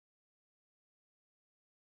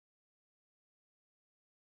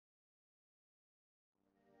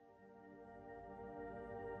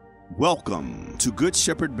Welcome to Good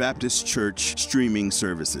Shepherd Baptist Church streaming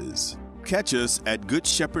services. Catch us at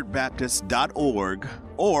goodshepherdbaptist.org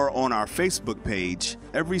or on our Facebook page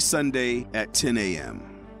every Sunday at 10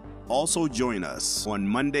 a.m. Also join us on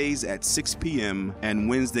Mondays at 6 p.m. and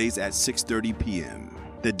Wednesdays at 6:30 p.m.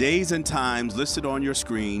 The days and times listed on your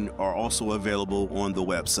screen are also available on the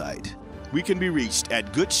website. We can be reached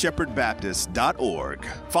at goodshepherdbaptist.org.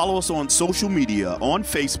 Follow us on social media on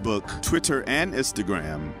Facebook, Twitter, and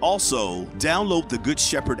Instagram. Also, download the Good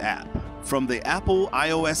Shepherd app from the Apple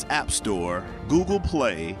iOS App Store, Google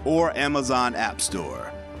Play, or Amazon App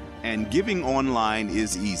Store. And giving online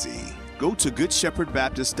is easy. Go to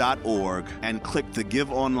goodshepherdbaptist.org and click the Give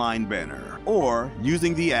Online banner. Or,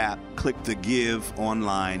 using the app, click the Give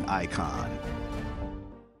Online icon.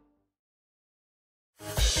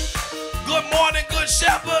 Good morning, Good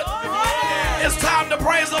Shepherd. It's time to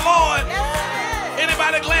praise the Lord.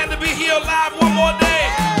 Anybody glad to be here live one more day?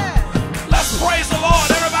 Let's praise the Lord.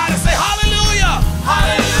 Everybody say hallelujah.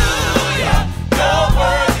 Hallelujah. You're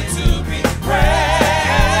worthy to be praised.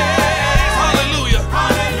 Hallelujah.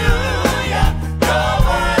 Hallelujah. You're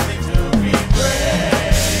worthy to be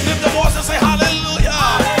praised. Lift the voice and say hallelujah.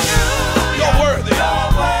 Hallelujah. You're worthy. You're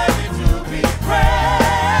worthy to be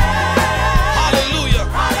praised. Hallelujah.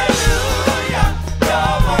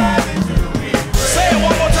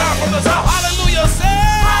 Hallelujah, say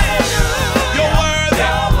hallelujah. You're worthy.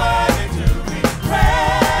 You're worthy to be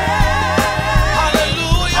praised.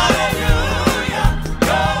 Hallelujah. Hallelujah.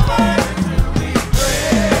 You're worthy to be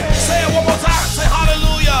praised. Say it one more time. Say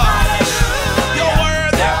hallelujah. Hallelujah. You're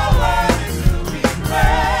worthy. You're worthy to be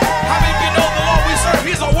praised. How many of you know the Lord we serve?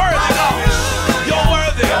 He's a worthy God. You're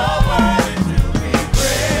worthy. You're worthy to be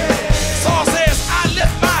praised. Song says, I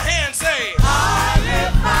lift my hand, say I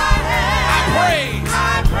lift my hand. I praise. I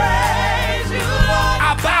praise you, Lord. I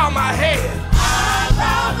bow my head. I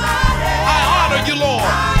bow my head. I honor you, Lord. I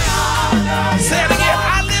honor you. Say it again.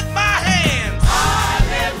 I lift my hands. I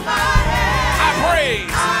lift my hands. I praise.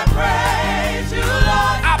 I praise you,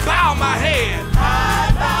 Lord. I bow my head.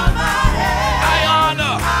 I bow my head. I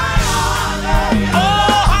honor. I honor you.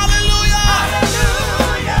 Oh, hallelujah.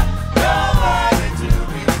 Hallelujah. You're worthy to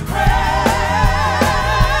be praised.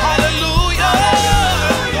 Hallelujah.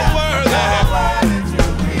 You're worthy. You're worthy to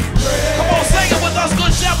be praised. Come on, sing it with us,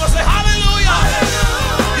 Good Shepherd. Say hallelujah.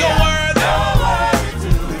 Hallelujah. You're worthy. You're worthy to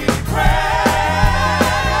be praised.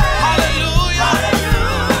 Hallelujah.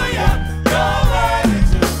 Hallelujah. You're worthy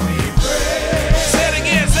to be praised. Say it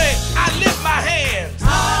again. Say, I lift my hands. I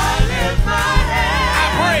lift my hands. I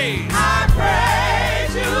praise. I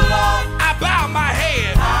praise you, Lord. I bow my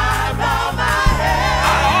head. I bow my head. I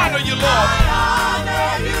honor you, Lord. I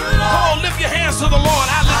honor you, Lord. Come on, lift your hands to the Lord.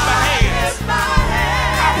 I lift my hands. I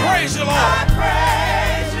praise you, Lord. I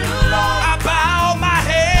praise you, Lord. I bow my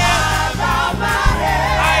head. I bow my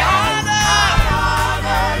head. I honor.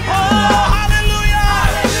 You. Oh, hallelujah.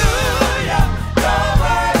 Hallelujah. You're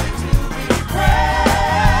worthy to be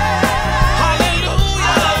praised.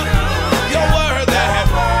 Hallelujah. You're worthy. You're worthy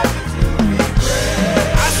to be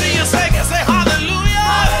praised. I see you singing. Say hallelujah.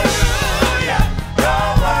 Hallelujah.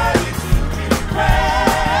 You're worthy to be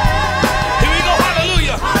praised. Here we go.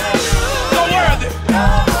 Hallelujah. Hallelujah. You're worthy.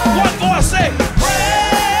 One voice say,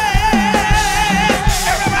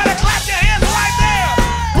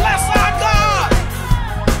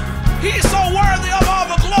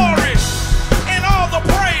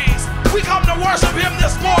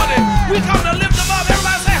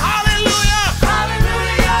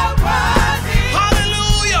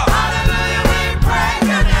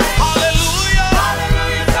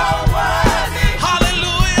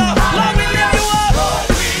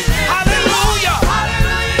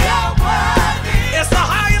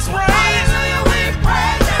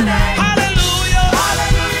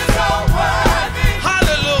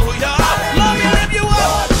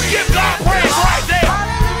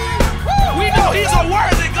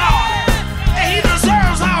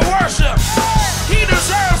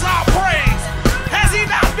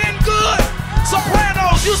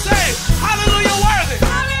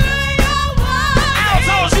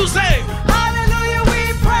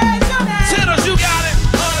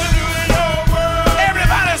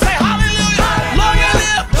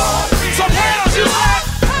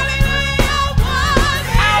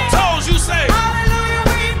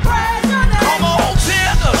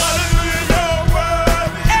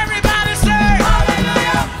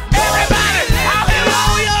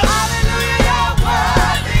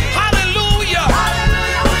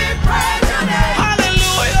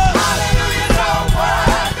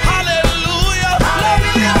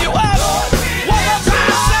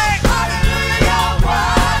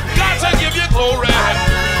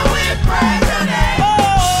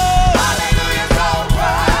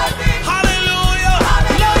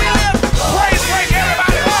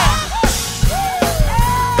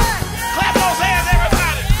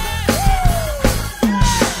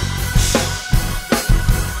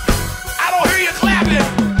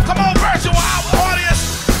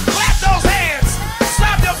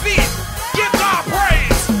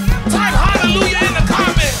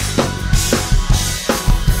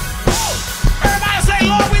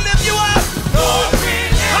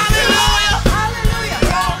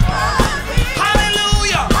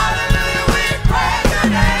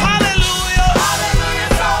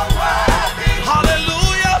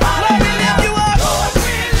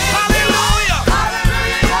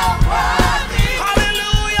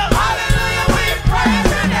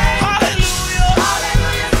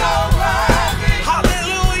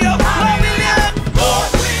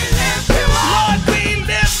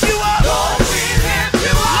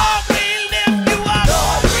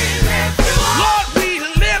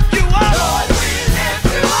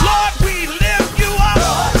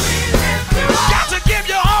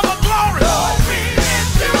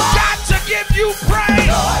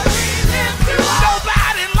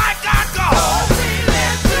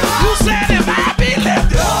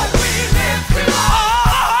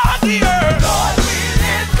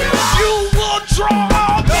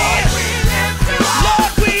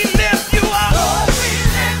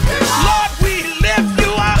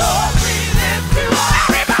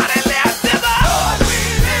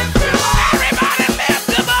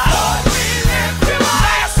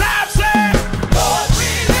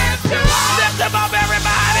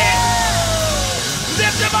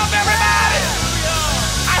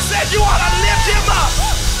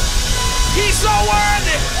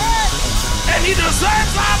 He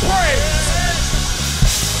deserves our praise.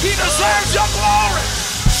 He deserves your glory.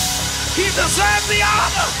 He deserves the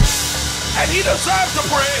honor. And he deserves the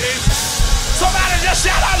praise. Somebody just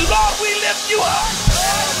shout out, Lord, we lift you up.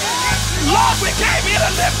 Lord, we came here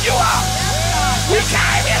to lift you up. We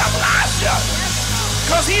came here to bless you.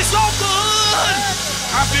 Because he's so good.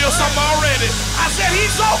 I feel something already. I said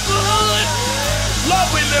he's so good. Lord,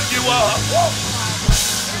 we lift you up.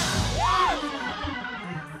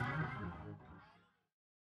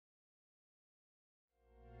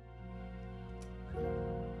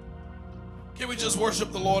 Can we just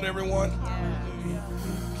worship the Lord, everyone?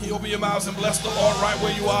 Can you open your mouths and bless the Lord right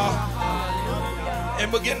where you are?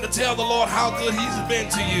 And begin to tell the Lord how good he's been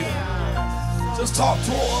to you. Just talk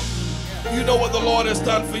to him. You know what the Lord has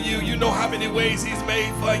done for you. You know how many ways he's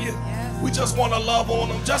made for you. We just want to love on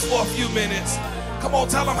him just for a few minutes. Come on,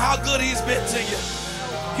 tell him how good he's been to you.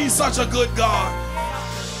 He's such a good God.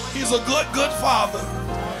 He's a good, good Father.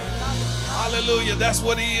 Hallelujah. That's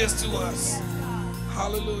what he is to us.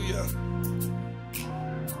 Hallelujah.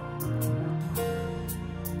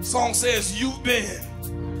 Song says, you've been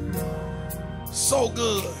so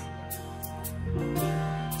good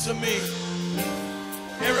to me.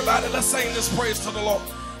 Everybody, let's sing this praise to the Lord.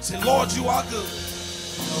 Say, Lord, you are good.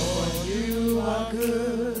 Lord, you are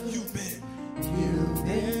good. You've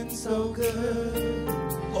been so good.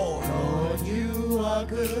 Lord, you are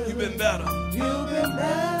good. You've been better. You've been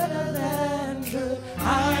better than good.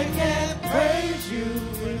 I can't praise you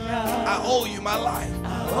enough. I owe you my life.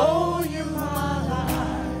 I owe you my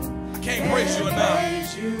life. I can't praise you enough.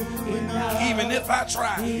 Praise you enough. Even if I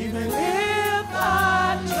try. Even if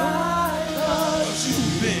I try. Because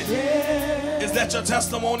you've been. Is that your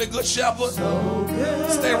testimony, good shepherd? So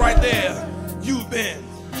good. Stay right there. You've been.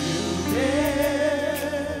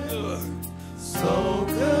 Good. So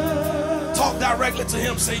good. Talk directly to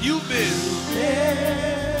him. Say, you've been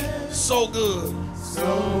so good.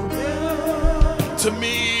 So good. To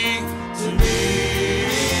me. To me.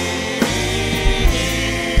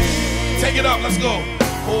 Take it up. Let's go.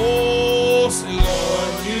 Oh, say,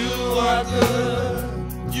 Lord, You are good.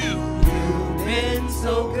 You've been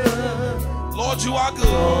so good. Lord, you are good.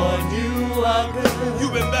 Lord, you are good.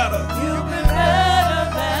 You've been better. You've been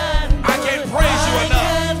better than I can't praise you enough. I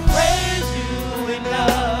can't praise you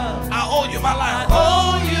enough. I owe you my life. I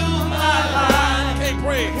owe you my life. Can't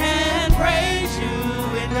praise. Can't praise you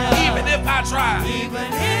enough. Even if I try. Even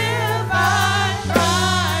if I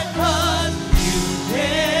tried, 'cause you've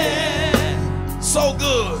been So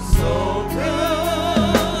good. so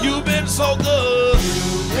good. You've been so good.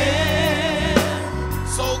 You've been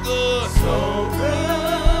So good. so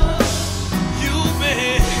good. You've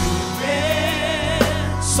been Been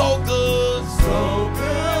so good. so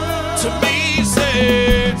good To me,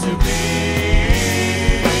 say to me.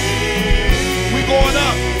 we going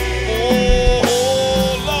up. Oh,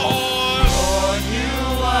 Lord. Lord, you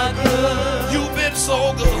are good. You've been so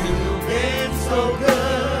good. You've been so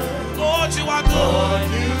good. Lord, you are good. Lord,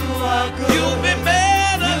 you are good. You've been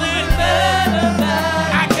better than better than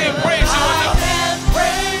I can't praise you I enough. can't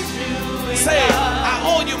praise you Say, enough. I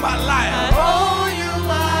owe you my I life. owe you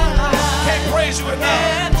my life. Can't praise you enough.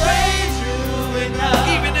 Can't praise you enough.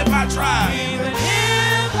 Even if I try. Even if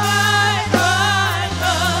I tried,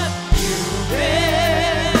 'cause you've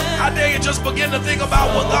been I dare you just begin to think about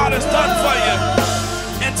what God has done for you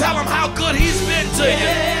and tell him how good he's been to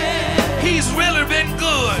you. He's really been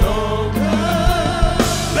good. so good.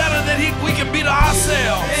 Better than we can be to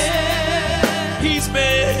ourselves. He's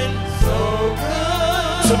been So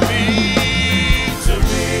good to me. to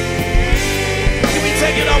me. Can we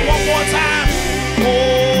take it up one more time? Oh,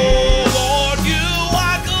 Lord, you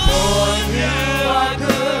are Lord, good. you are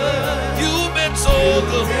good. You've been so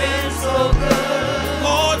good. Been so good.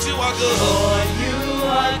 Lord, you are good. Lord, you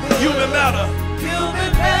are good. You've been better. You've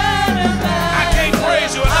been better than I can't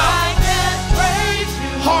praise you enough. I can't praise you.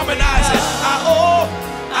 Harmonize it. I owe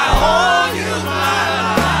you my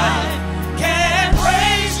life. Can't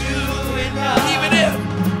praise you enough. even if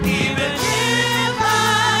If I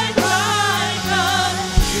tried, 'cause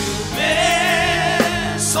you've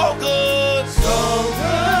been so good. so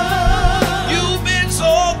good. You've been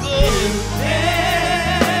so good. You've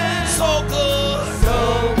been So good. so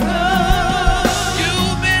good.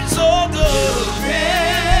 You've been so good.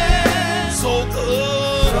 Been So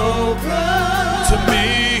good so good to me.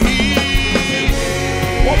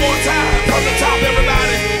 One more time from the top,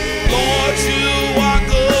 everybody. Lord, you are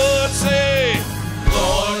good. Say,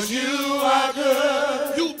 Lord, you are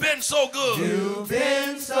good. you've been so good. You've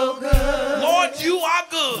been so good. Lord, you are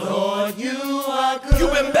good. Lord, you are good.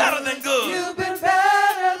 You've been better than good. You've been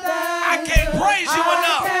better than I can't praise you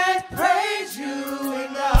enough. I can't praise you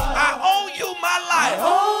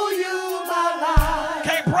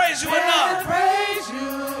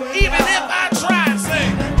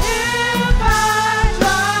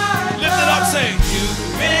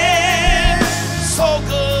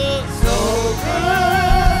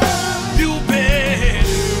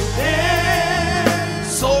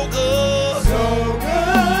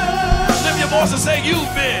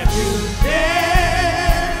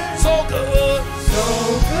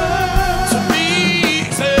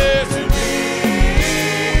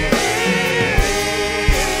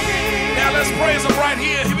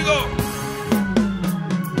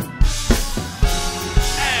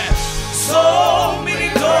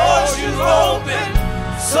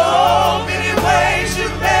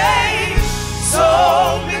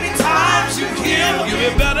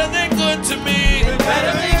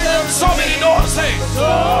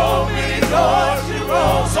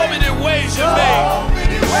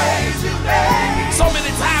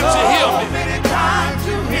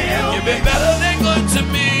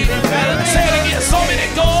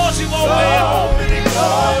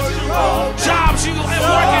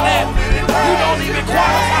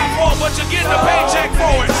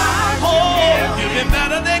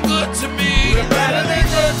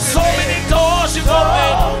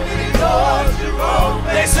you've opened.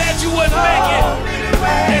 They said you wouldn't make it.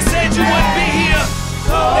 They said you wouldn't be here.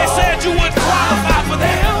 They said you wouldn't qualify for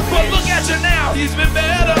that. But look at you now. He's been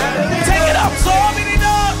better. Take it up. So many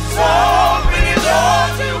doors. So many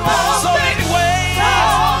doors. So many ways.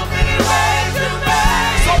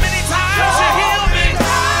 So many times you healed me.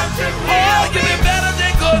 Oh, you've been better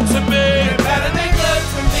than good to me.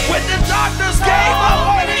 When the doctors gave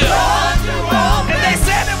up on you and they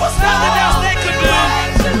said there was nothing else they could do,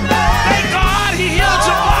 thank God he healed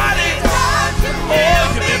your body.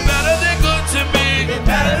 Oh, you've been better than good to me.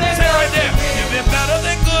 Say right there, you've been better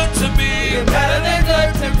than good to me. You've been better than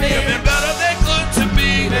good to me. You've been better than good to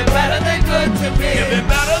me. You've been better than good to me. You've been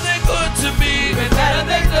better than good to me. You've been better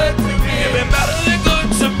than good to me. You've been better than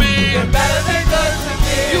good to me. You've been better than good to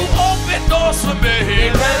me. You opened doors for me.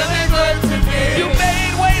 You're better than good to me. You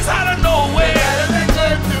made ways out of nowhere. You're better than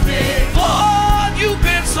good to me. Lord, you've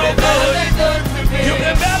been so good. You've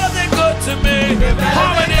been better than good to me.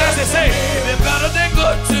 Harmony as they say, you've been better than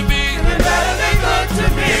good to me. You've been better than good to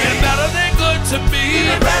me. You've been better than good to me. You've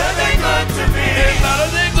been better than good to me. You've been better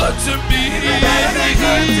than good to me. You've been better than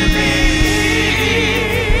good to me.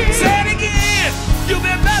 Say it again. You've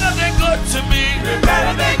been better than good to me. You've been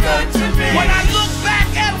better than good to me. When I look back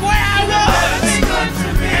at where I was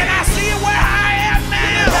and I see where I am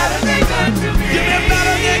now, you've been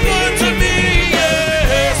better than good to me.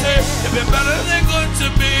 Yes, you've been better than good to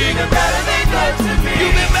me. You've been better than good to me.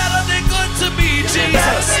 You've been better than good to me,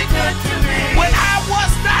 Jesus. When I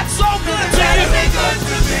was not so good to you,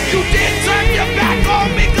 you didn't turn your back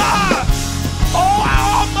on me, God. Oh, I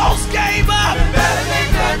almost gave up,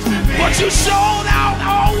 but you showed out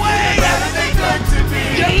always.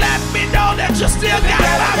 You let me know that you still got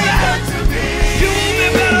my back. You've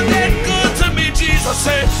been better than good to me, Jesus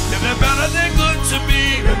said. You've been better than good to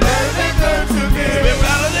me. You've been better than good to me. You've been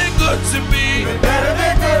better than good to me. You've been better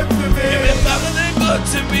than good to me. You've been better than good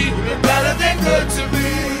to me. You've been better than good to me.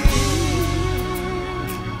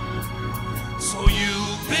 So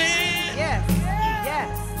you've been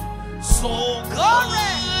so good.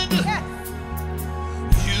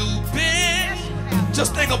 You've been,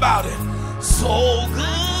 just think about it, so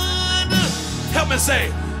good. Help me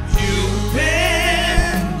say, you've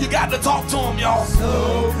been. You got to talk to him, y'all.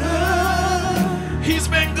 So good. He's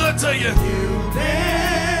been good to you. You've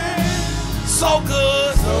been so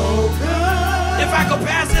good. So good. If I could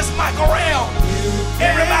pass this mic around,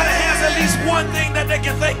 everybody has at least one thing that they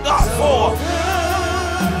can thank God for.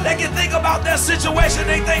 They can think about that situation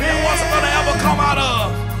they think that wasn't going to ever come out of.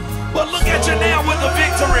 But look at you now with the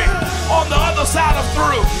victory on the other side of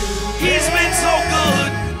through. He's been so good,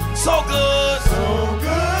 so good, so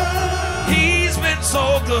good. He's been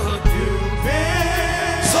so good. You've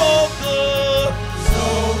been so good,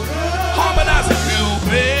 so good. Harmonize it. You've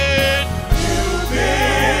been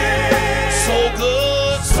so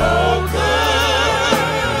good, so good.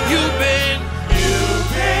 You've been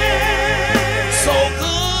so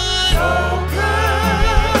good, so good.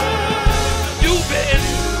 You've been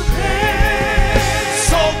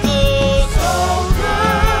so good, so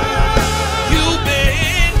good. You've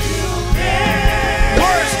been.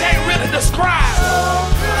 Words can't really describe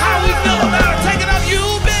how we feel about it. Take it up.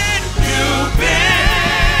 You've been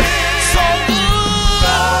so good,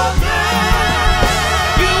 so good.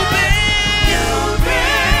 You've been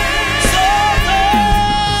so good.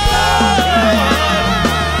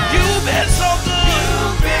 You've been so good.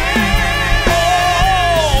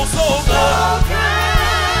 Oh, so good.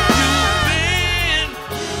 You've been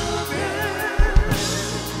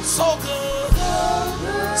so good.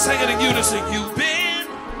 Sing it in unison. You've been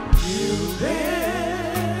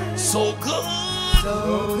so good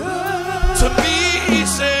to me. He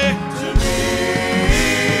said,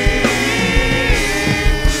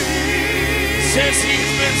 since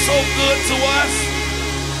he's been so good to us,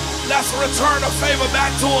 let's return a favor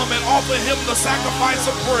back to him and offer him the sacrifice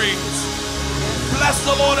of praise. Bless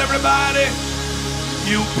the Lord, everybody.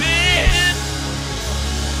 You've been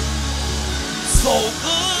so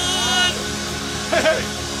good. Hey,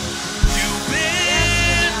 you've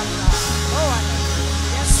been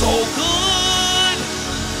so good.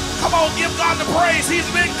 Come on, give God the praise. He's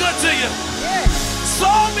been good to you. So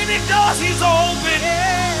many doors he's opened.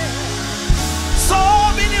 So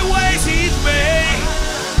many ways he's made.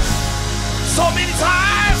 So many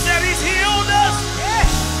times that he's healed us.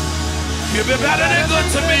 You've been better than good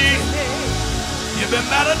to me. You've been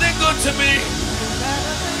better than good to me.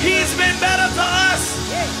 He's been better to us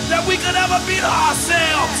than we could ever be to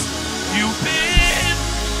ourselves. You've been.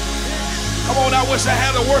 Come on, I wish I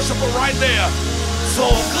had a worshiper right there. So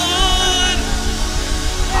good.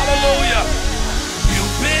 Hallelujah.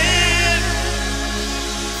 You've been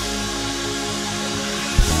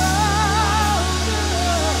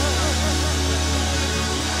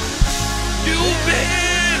You've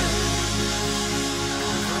been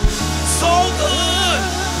so good.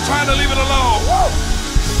 Trying to leave it alone.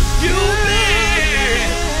 You've been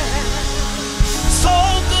so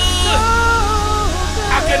good.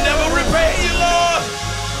 I can never repay you, Lord,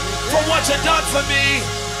 for what you done for me.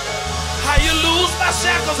 How you lose my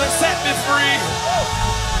shackles and set me free.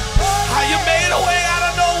 How you made a way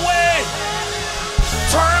out of no way.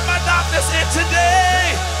 Turn my darkness into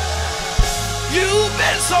day. You've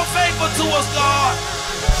been so faithful to us, God.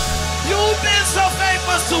 You've been so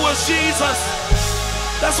faithful to us, Jesus.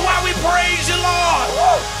 That's why we praise you,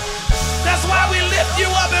 Lord. That's why we lift you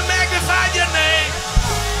up and magnify your name.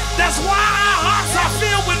 That's why our hearts are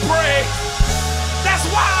filled with praise. That's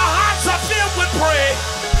why our hearts are filled with praise.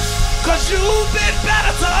 Because you've been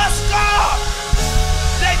better to us, God,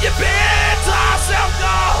 than you've been to ourselves,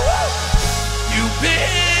 God. You've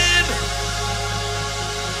been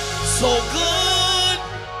so good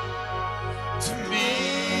to me.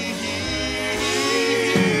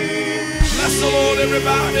 Bless the Lord,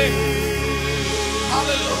 everybody.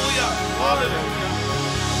 Hallelujah. Hallelujah.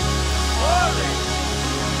 Glory.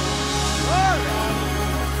 Glory.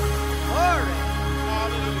 Glory.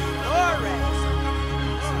 Glory.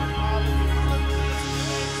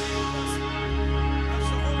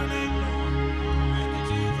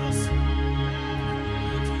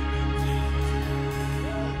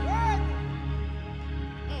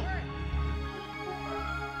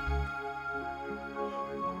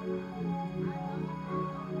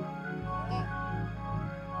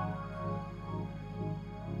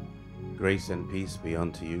 Grace and peace be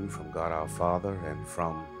unto you from God our Father and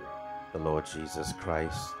from the Lord Jesus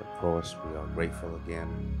Christ. Of course, we are grateful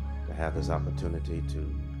again to have this opportunity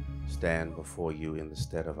to stand before you in the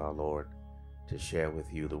stead of our Lord to share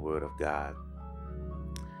with you the Word of God.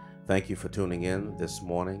 Thank you for tuning in this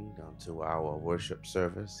morning to our worship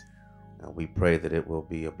service. We pray that it will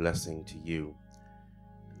be a blessing to you.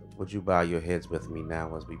 Would you bow your heads with me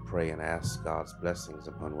now as we pray and ask God's blessings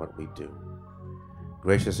upon what we do?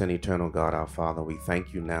 Gracious and eternal God, our Father, we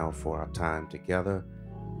thank you now for our time together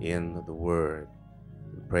in the Word.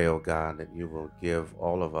 We pray, oh God, that you will give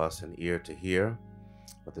all of us an ear to hear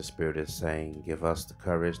what the Spirit is saying. Give us the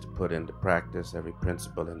courage to put into practice every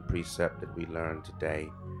principle and precept that we learn today.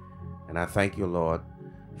 And I thank you, Lord,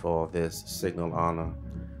 for this signal honor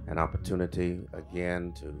and opportunity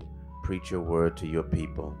again to preach your word to your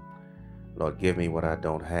people. Lord, give me what I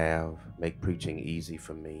don't have. Make preaching easy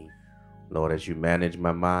for me. Lord, as you manage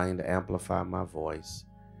my mind, amplify my voice,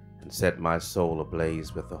 and set my soul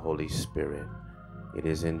ablaze with the Holy Spirit. It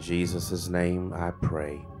is in Jesus' name I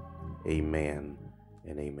pray. Amen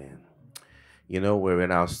and amen. You know, we're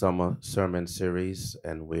in our summer sermon series,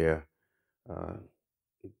 and we're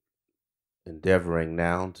endeavoring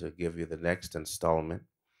now to give you the next installment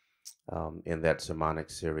in that sermonic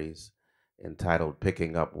series entitled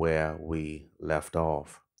Picking Up Where We Left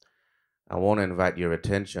Off. I want to invite your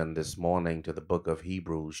attention this morning to the book of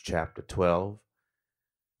Hebrews chapter 12.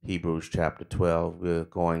 Hebrews chapter 12, we're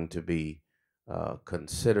going to be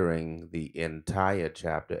considering the entire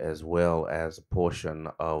chapter as well as a portion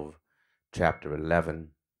of chapter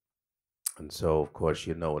 11. And so, of course,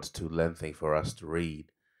 you know it's too lengthy for us to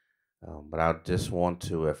read. But I just want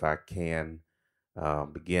to, if I can,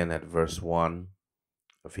 begin at verse 1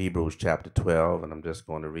 of Hebrews chapter 12. And I'm just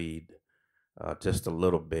going to read just a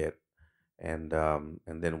little bit. And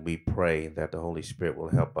then we pray that the Holy Spirit will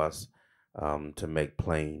help us to make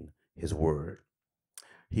plain his word.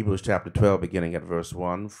 Hebrews chapter 12, beginning at verse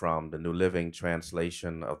 1 from the New Living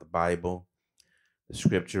Translation of the Bible. The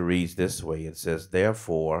scripture reads this way. It says,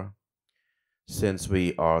 "Therefore, since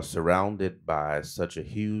we are surrounded by such a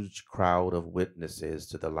huge crowd of witnesses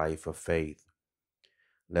to the life of faith,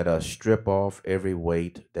 let us strip off every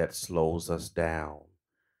weight that slows us down,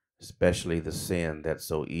 especially the sin that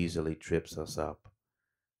so easily trips us up.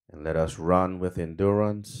 And let us run with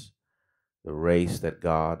endurance the race that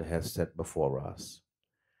God has set before us.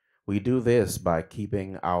 We do this by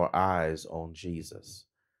keeping our eyes on Jesus,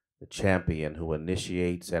 the champion who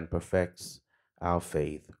initiates and perfects our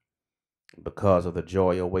faith. Because of the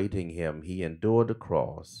joy awaiting him, he endured the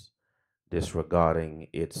cross, disregarding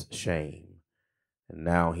its shame. And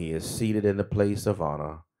now he is seated in the place of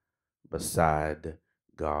honor beside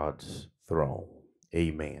God's throne."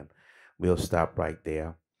 Amen. We'll stop right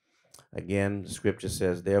there. Again, scripture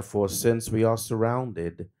says, "Therefore, since we are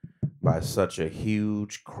surrounded by such a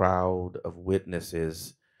huge crowd of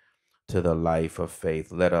witnesses to the life of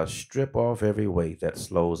faith, let us strip off every weight that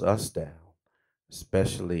slows us down,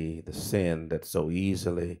 especially the sin that so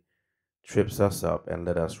easily trips us up, and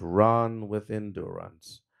let us run with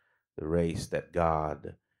endurance the race that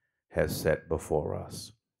God has set before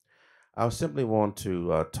us. I simply want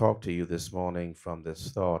to talk to you this morning from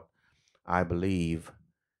this thought: I believe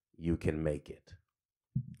you can make it.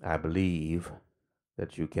 I believe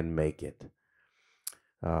that you can make it.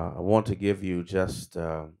 I want to give you just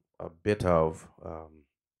a bit of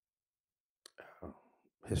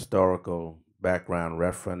historical background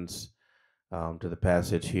reference to the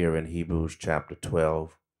passage here in Hebrews chapter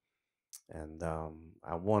 12. And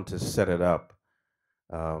I want to set it up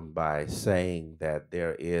by saying that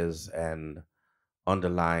there is an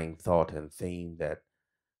underlying thought and theme that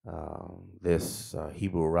this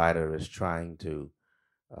Hebrew writer is trying to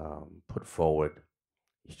put forward.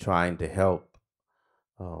 He's trying to help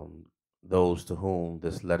those to whom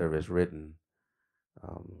this letter is written.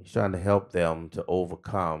 He's trying to help them to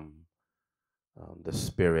overcome the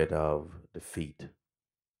spirit of defeat.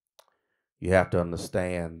 You have to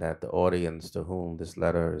understand that the audience to whom this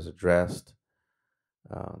letter is addressed,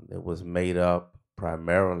 it was made up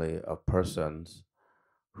primarily of persons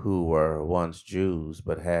who were once Jews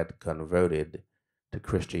but had converted to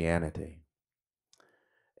Christianity.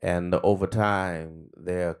 And over time,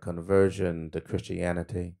 their conversion to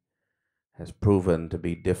Christianity has proven to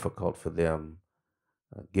be difficult for them,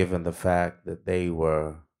 given the fact that they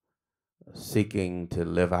were seeking to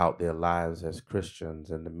live out their lives as Christians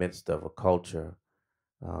in the midst of a culture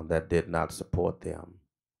that did not support them.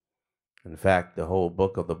 In fact, the whole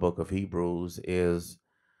book of Hebrews is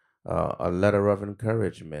a letter of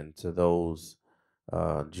encouragement to those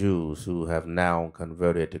Jews who have now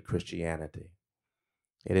converted to Christianity.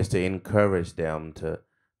 It is to encourage them to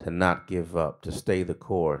not give up, to stay the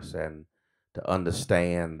course, and to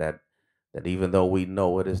understand that even though we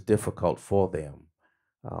know it is difficult for them,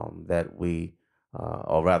 that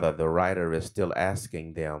or rather the writer is still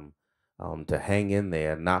asking them to hang in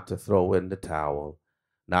there, not to throw in the towel,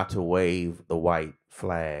 not to wave the white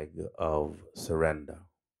flag of surrender.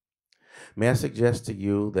 May I suggest to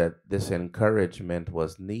you that this encouragement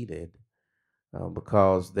was needed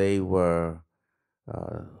because they were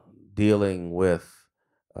dealing with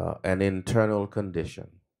an internal condition.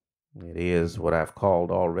 It is what I've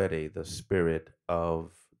called already the spirit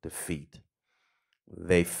of defeat.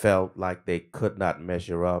 They felt like they could not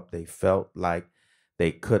measure up. They felt like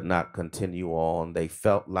they could not continue on. They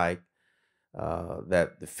felt like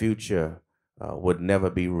that the future would never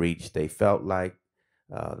be reached. They felt like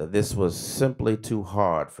that this was simply too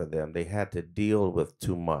hard for them. They had to deal with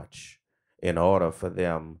too much in order for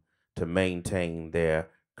them to maintain their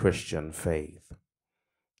Christian faith.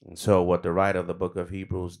 And so what the writer of the book of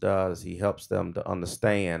Hebrews does, he helps them to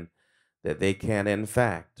understand that they can, in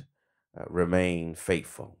fact, remain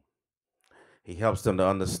faithful. He helps them to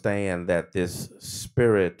understand that this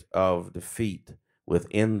spirit of defeat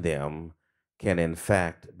within them can, in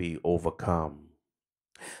fact, be overcome.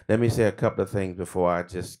 Let me say a couple of things before I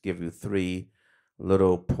just give you three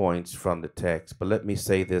little points from the text. But let me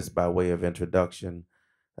say this by way of introduction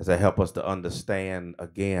as I help us to understand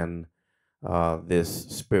again this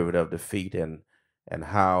spirit of defeat and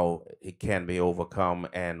how it can be overcome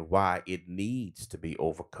and why it needs to be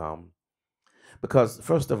overcome. Because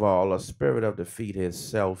first of all, a spirit of defeat is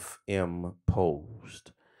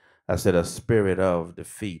self-imposed. I said a spirit of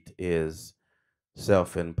defeat is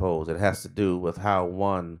self-imposed. It has to do with how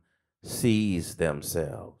one sees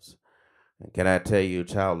themselves. And can I tell you,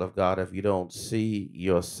 child of God, if you don't see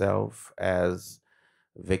yourself as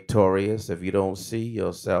victorious, if you don't see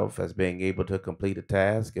yourself as being able to complete a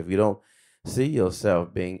task, if you don't see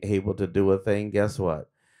yourself being able to do a thing, guess what?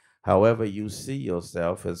 However you see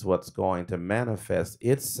yourself is what's going to manifest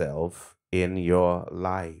itself in your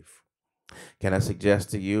life. Can I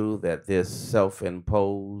suggest to you that this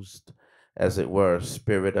self-imposed, as it were,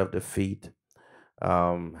 spirit of defeat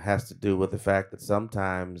has to do with the fact that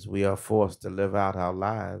sometimes we are forced to live out our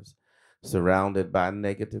lives surrounded by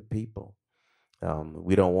negative people.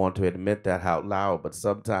 We don't want to admit that out loud, but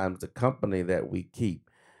sometimes the company that we keep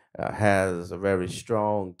has a very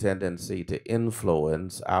strong tendency to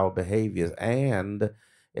influence our behaviors, and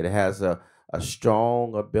it has a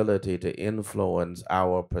strong ability to influence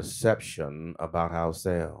our perception about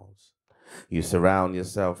ourselves. You surround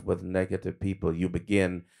yourself with negative people, you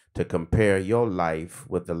begin to compare your life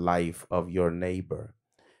with the life of your neighbor.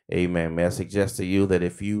 Amen. May I suggest to you that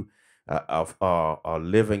if you are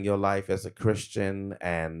living your life as a Christian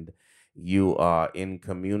and you are in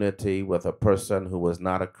community with a person who is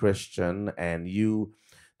not a Christian, and you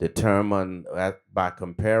determine by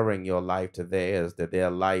comparing your life to theirs that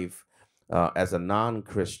their life as a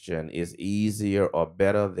non-Christian is easier or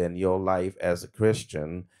better than your life as a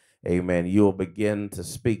Christian, amen, you'll begin to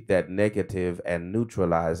speak that negative and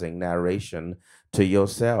neutralizing narration to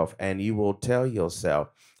yourself, and you will tell yourself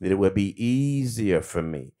that it would be easier for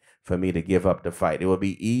me to give up the fight. It would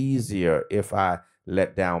be easier if I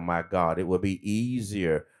let down my guard. It would be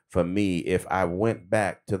easier for me if I went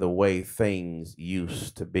back to the way things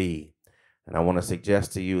used to be. And I want to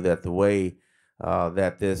suggest to you that the way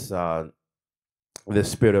that this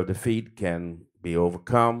spirit of defeat can be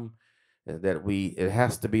overcome is that it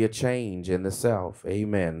has to be a change in the self.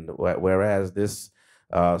 Amen. Whereas this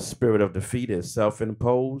spirit of defeat is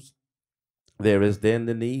self-imposed, there is then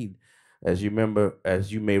the need, as you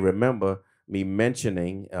may remember me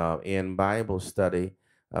mentioning in Bible study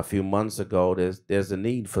a few months ago, there's a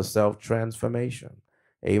need for self-transformation.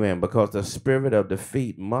 Amen. Because the spirit of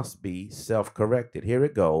defeat must be self-corrected. Here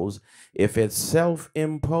it goes. If it's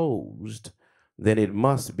self-imposed, then it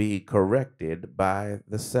must be corrected by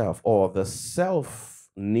the self, or the self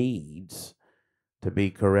needs to be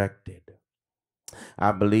corrected.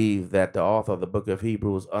 I believe that the author of the book of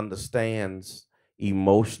Hebrews understands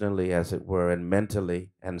emotionally, as it were, and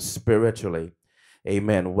mentally and spiritually,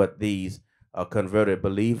 amen, what these converted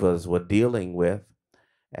believers were dealing with.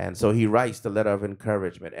 And so he writes the letter of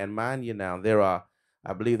encouragement. And mind you now,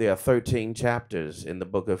 I believe there are 13 chapters in the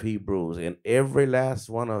book of Hebrews, and every last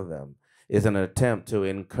one of them is an attempt to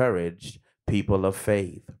encourage people of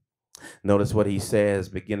faith. Notice what he says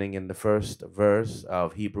beginning in the first verse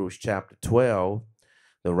of Hebrews chapter 12.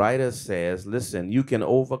 The writer says, listen, you can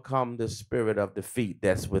overcome the spirit of defeat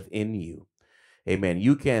that's within you. Amen.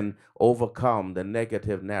 You can overcome the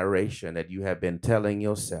negative narration that you have been telling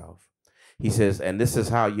yourself. He says, and this is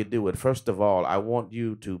how you do it. First of all, I want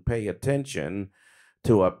you to pay attention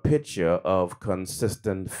to a picture of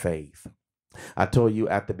consistent faith. I told you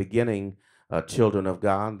at the beginning, children of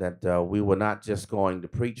God, that we were not just going to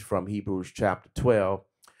preach from Hebrews chapter 12.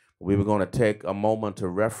 We were going to take a moment to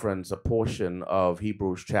reference a portion of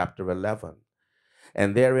Hebrews chapter 11.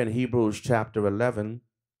 And there in Hebrews chapter 11,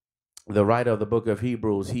 the writer of the book of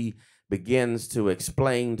Hebrews, he begins to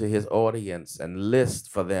explain to his audience and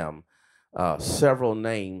list for them several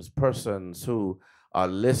names, persons who are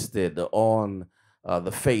listed on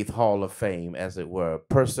the Faith Hall of Fame, as it were,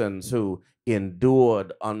 persons who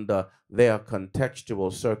endured under their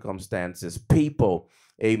contextual circumstances, people,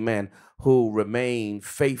 amen, who remain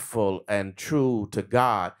faithful and true to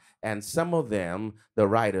God. And some of them, the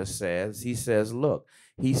writer says, he says, look,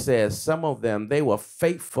 he says, some of them, they were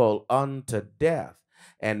faithful unto death.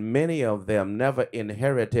 And many of them never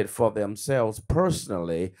inherited for themselves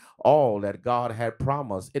personally all that God had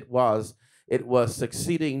promised. It was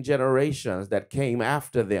succeeding generations that came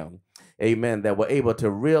after them, amen, that were able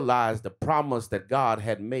to realize the promise that God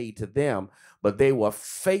had made to them, but they were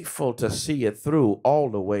faithful to see it through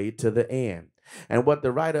all the way to the end. And what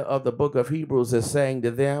the writer of the book of Hebrews is saying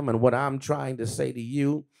to them, and what I'm trying to say to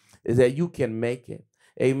you, is that you can make it.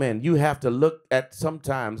 Amen. You have to look at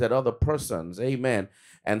sometimes at other persons, amen,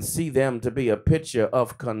 and see them to be a picture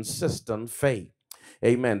of consistent faith.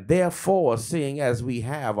 Amen. Therefore, seeing as we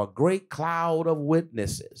have a great cloud of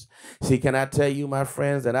witnesses. See, can I tell you, my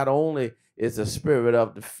friends, that not only is the spirit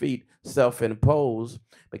of defeat self-imposed,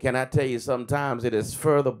 but can I tell you sometimes it is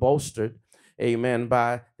further bolstered, amen,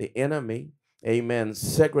 by the enemy, amen,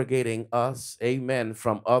 segregating us, amen,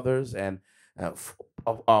 from others, and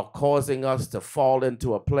causing us to fall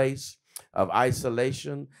into a place of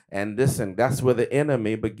isolation. And listen, that's where the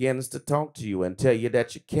enemy begins to talk to you and tell you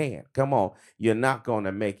that you can't. Come on, you're not going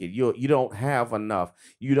to make it. You don't have enough.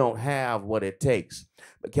 You don't have what it takes.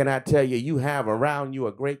 But can I tell you, you have around you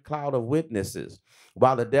a great cloud of witnesses.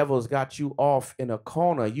 While the devil's got you off in a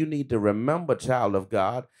corner, you need to remember, child of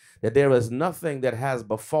God, that there is nothing that has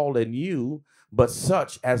befallen you but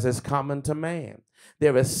such as is common to man.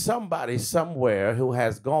 There is somebody somewhere who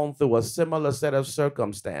has gone through a similar set of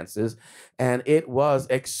circumstances, and it was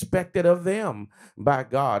expected of them by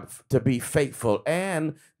God to be faithful,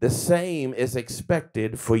 and the same is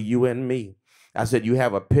expected for you and me. I said you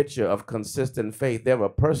have a picture of consistent faith. There are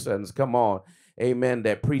persons, come on, amen,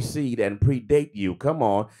 that precede and predate you, come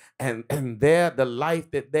on, and the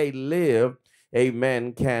life that they live,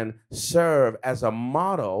 amen, can serve as a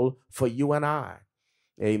model for you and I.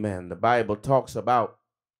 Amen. The Bible talks about,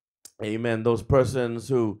 amen, those persons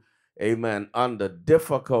who, amen, under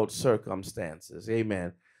difficult circumstances,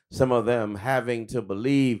 amen, some of them having to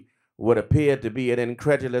believe what appeared to be an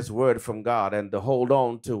incredulous word from God and to hold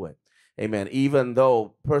on to it. Amen. Even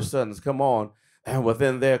though persons, come on, and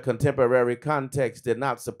within their contemporary context did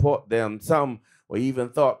not support them, some were even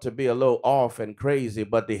thought to be a little off and crazy,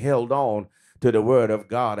 but they held on to the word of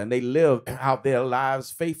God, and they lived out their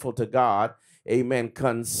lives faithful to God amen,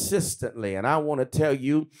 consistently. And I want to tell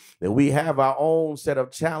you that we have our own set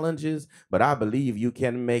of challenges, but I believe you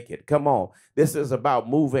can make it. Come on. This is about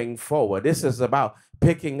moving forward. This is about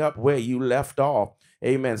picking up where you left off.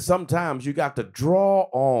 Amen. Sometimes you got to draw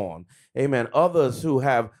on, amen, others who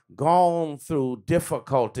have gone through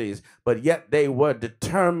difficulties, but yet they were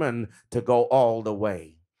determined to go all the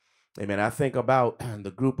way. Amen. I think about the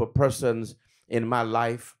group of persons in my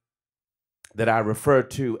life that I refer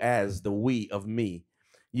to as the we of me.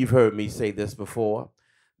 You've heard me say this before,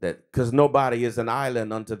 that because nobody is an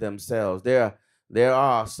island unto themselves. There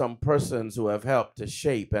are some persons who have helped to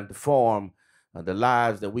shape and to form the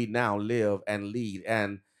lives that we now live and lead.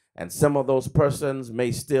 And some of those persons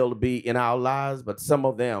may still be in our lives, but some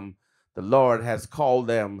of them, the Lord has called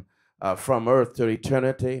them from earth to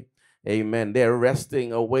eternity. Amen. They're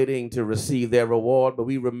resting, awaiting to receive their reward, but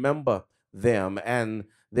we remember them and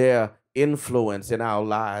their influence in our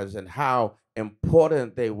lives and how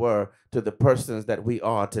important they were to the persons that we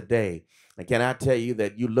are today. And can I tell you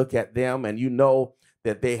that you look at them and you know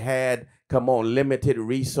that they had, come on, limited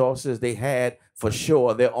resources. They had for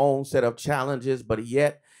sure their own set of challenges, but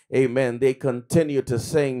yet, amen, they continue to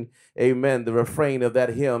sing, amen, the refrain of that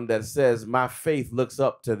hymn that says, my faith looks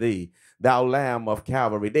up to thee, thou Lamb of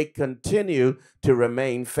Calvary. They continue to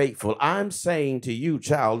remain faithful. I'm saying to you,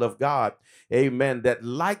 child of God, amen, that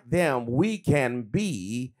like them, we can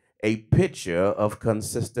be a picture of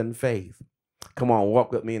consistent faith. Come on,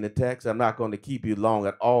 walk with me in the text. I'm not going to keep you long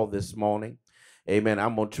at all this morning. Amen.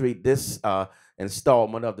 I'm going to treat this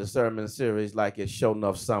installment of the sermon series like it's show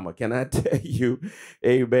enough summer. Can I tell you,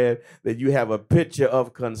 amen, that you have a picture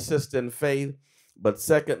of consistent faith, but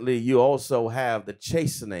secondly, you also have the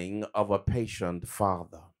chastening of a patient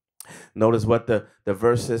father. Notice what the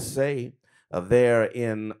verses say there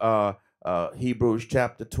in Hebrews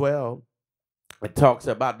chapter 12. It talks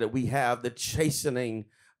about that we have the chastening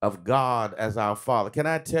of God as our Father. Can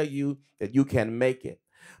I tell you that you can make it?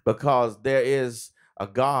 Because there is a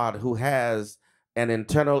God who has an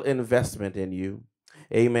internal investment in you.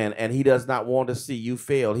 Amen. And he does not want to see you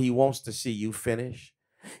fail. He wants to see you finish.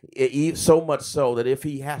 So much so that if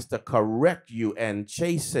he has to correct you and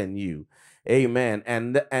chasten you, amen,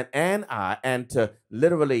 and to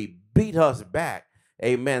literally beat us back,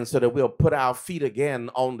 amen, so that we'll put our feet again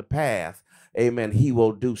on the path, amen, he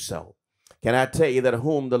will do so. Can I tell you that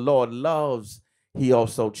whom the Lord loves, he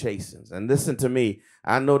also chastens? And listen to me,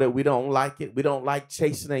 I know that we don't like it. We don't like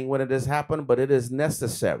chastening when it has happened, but it is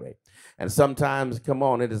necessary. And sometimes, come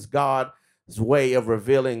on, it is God's way of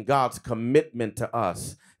revealing God's commitment to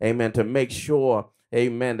us, amen, to make sure,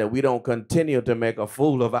 amen, that we don't continue to make a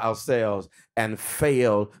fool of ourselves and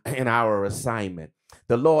fail in our assignment.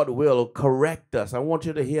 The Lord will correct us. I want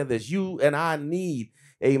you to hear this. You and I need,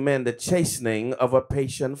 amen, the chastening of a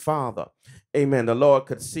patient father. Amen. The Lord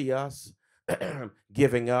could see us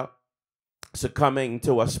giving up, succumbing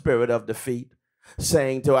to a spirit of defeat,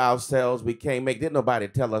 saying to ourselves, we can't make. Didn't nobody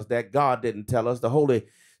tell us that? God didn't tell us. The Holy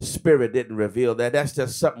Spirit didn't reveal that. That's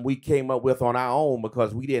just something we came up with on our own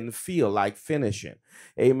because we didn't feel like finishing.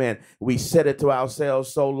 Amen. We said it to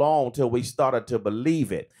ourselves so long till we started to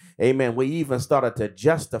believe it. Amen. We even started to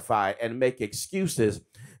justify and make excuses,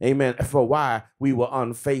 amen, for why we were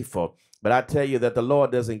unfaithful. But I tell you that the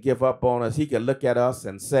Lord doesn't give up on us. He can look at us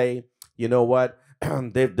and say, you know what?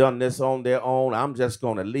 They've done this on their own. I'm just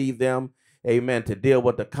going to leave them, amen, to deal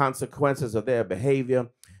with the consequences of their behavior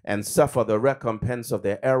and suffer the recompense of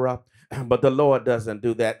their error. But the Lord doesn't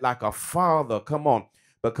do that. Like a father, come on,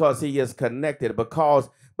 because he is connected, because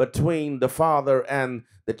between the father and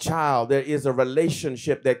the child, there is a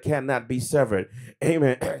relationship that cannot be severed.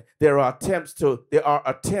 Amen. There are attempts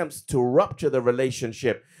to rupture the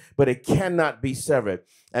relationship, but it cannot be severed.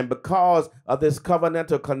 And because of this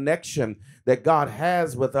covenantal connection that God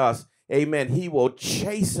has with us, amen, he will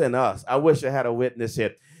chasten us. I wish I had a witness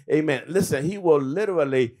here. Amen. Listen, he will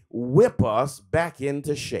literally whip us back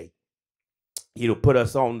into shape. He'll put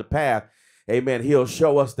us on the path. Amen. He'll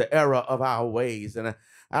show us the error of our ways. And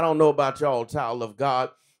I don't know about y'all, child of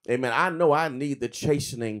God. Amen. I know I need the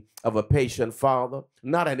chastening of a patient father,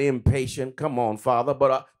 not an impatient, come on, father,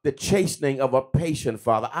 but the chastening of a patient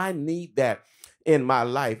father. I need that in my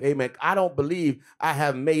life. Amen. I don't believe I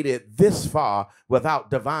have made it this far without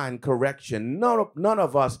divine correction. None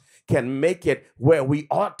of us can make it where we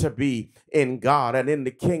ought to be in God and in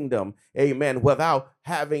the kingdom. Amen. Without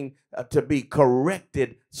having to be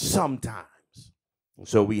corrected sometimes.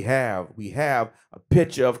 So we have a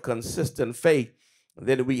picture of consistent faith.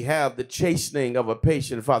 Then we have the chastening of a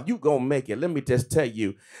patient father. You're going to make it. Let me just tell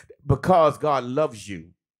you, because God loves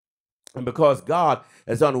you and because God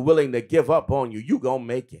is unwilling to give up on you, you're going to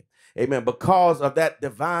make it. Amen. Because of that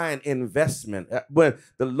divine investment, when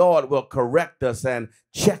the Lord will correct us and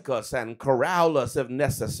check us and corral us if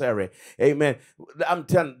necessary. Amen. I'm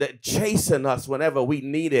telling you, chasing us whenever we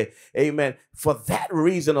need it. Amen. For that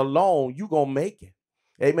reason alone, you're going to make it.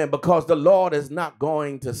 Amen. Because the Lord is not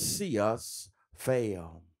going to see us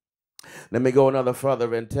fail. Let me go another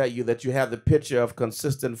further and tell you that you have the picture of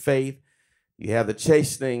consistent faith. You have the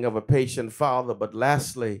chastening of a patient father. But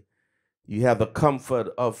lastly, you have the comfort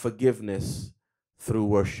of forgiveness through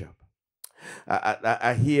worship.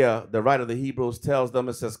 I hear the writer of the Hebrews tells them,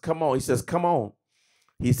 it says, come on. He says, come on.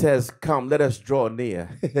 He says, come, let us draw near.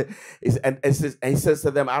 and he says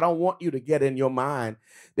to them, I don't want you to get in your mind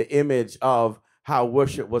the image of how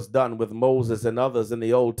worship was done with Moses and others in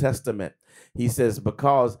the Old Testament. He says,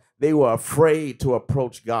 because they were afraid to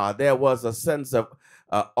approach God. There was a sense of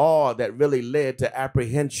awe that really led to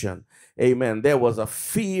apprehension. Amen. There was a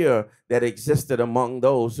fear that existed among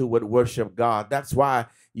those who would worship God. That's why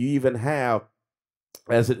you even have,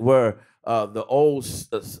 as it were, the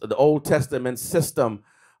Old Testament system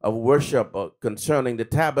of worship concerning the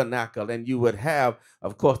tabernacle. And you would have,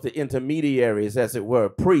 of course, the intermediaries, as it were,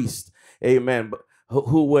 priests. Amen.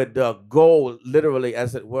 Who would go literally,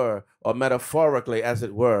 as it were, or metaphorically, as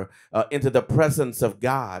it were, into the presence of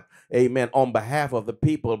God, amen, on behalf of the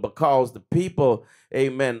people, because the people,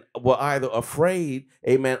 amen, were either afraid,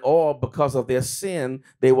 amen, or because of their sin,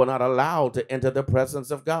 they were not allowed to enter the presence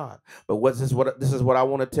of God. But this is what I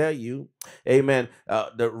want to tell you, amen.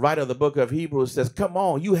 The writer of the book of Hebrews says, come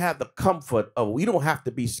on, you have the comfort of, you don't have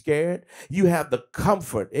to be scared. You have the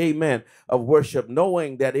comfort, amen, of worship,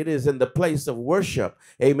 knowing that it is in the place of worship,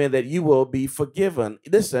 amen, that you will be forgiven.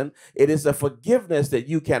 Listen, it is a forgiveness that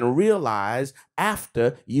you can realize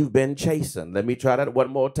after you've been chastened. Let me try that one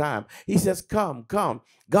more time. He says, come, come.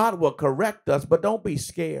 God will correct us, but don't be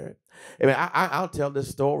scared. Amen. I'll tell this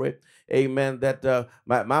story, amen, that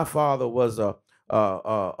my father was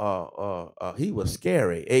he was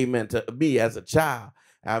scary, amen, to me as a child.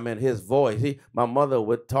 I mean, his voice, my mother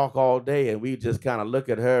would talk all day and we just kind of look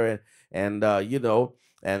at her and you know,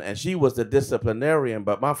 and she was the disciplinarian,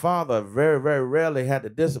 but my father very, very rarely had to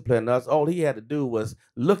discipline us. All he had to do was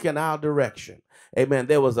look in our direction. Amen.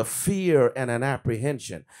 There was a fear and an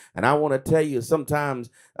apprehension. And I want to tell you, sometimes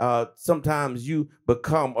you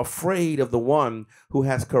become afraid of the one who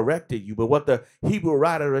has corrected you. But what the Hebrew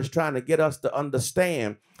writer is trying to get us to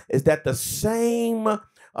understand is that the same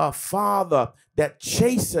Father that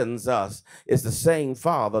chastens us is the same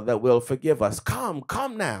Father that will forgive us. Come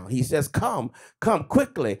now. He says, come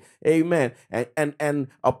quickly. Amen. And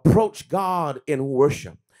approach God in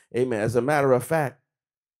worship. Amen. As a matter of fact,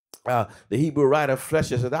 the Hebrew writer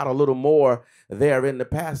fleshes it out a little more there in the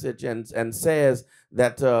passage and says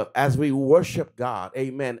that as we worship God,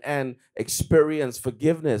 amen, and experience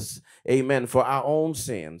forgiveness, amen, for our own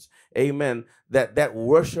sins, amen, that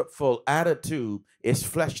worshipful attitude is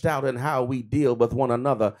fleshed out in how we deal with one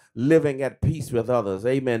another, living at peace with others,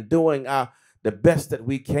 amen, doing the best that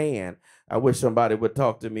we can. I wish somebody would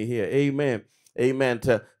talk to me here, amen. Amen.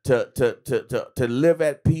 To live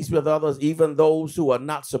at peace with others, even those who are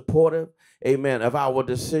not supportive, amen, of our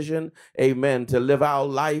decision, amen, to live our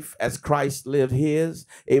life as Christ lived his,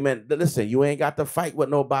 amen. Listen, you ain't got to fight with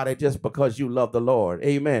nobody just because you love the Lord,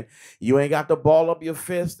 amen. You ain't got to ball up your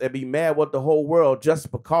fist and be mad with the whole world just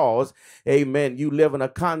because, amen, you live in a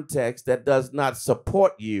context that does not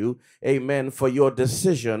support you, amen, for your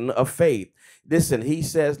decision of faith. Listen, he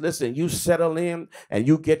says, listen, you settle in and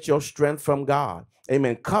you get your strength from God.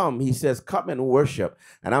 Amen. Come, he says, come and worship.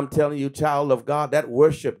 And I'm telling you, child of God, that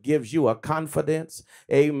worship gives you a confidence,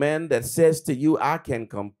 amen, that says to you, I can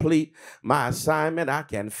complete my assignment. I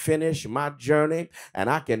can finish my journey and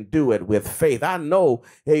I can do it with faith. I know,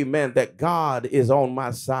 amen, that God is on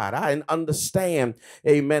my side. I understand,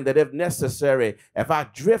 amen, that if necessary, if I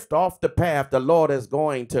drift off the path, the Lord is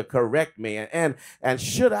going to correct me. And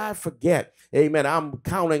should I forget, amen, I'm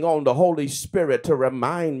counting on the Holy Spirit to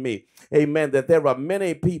remind me, amen, that there are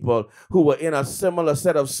many people who are in a similar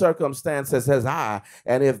set of circumstances as I,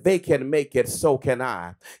 and if they can make it, so can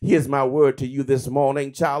I. Here's my word to you this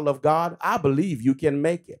morning, child of God. I believe you can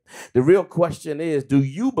make it. The real question is, do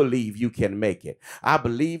you believe you can make it? I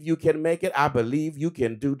believe you can make it. I believe you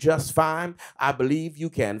can do just fine. I believe you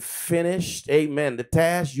can finish, amen, the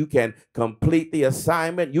task. You can complete the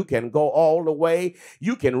assignment. You can go all the way.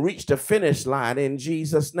 You can reach the finish line in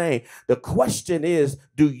Jesus' name. The question is,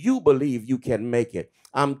 do you believe you can make make it.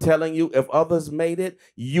 I'm telling you, if others made it,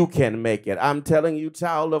 you can make it. I'm telling you,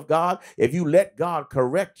 child of God, if you let God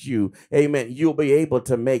correct you, amen, you'll be able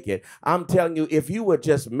to make it. I'm telling you, if you would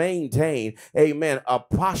just maintain, amen, a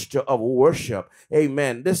posture of worship,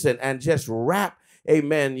 amen, listen, and just wrap,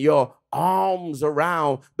 amen, your arms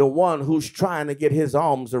around the one who's trying to get his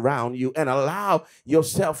arms around you, and allow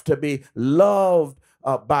yourself to be loved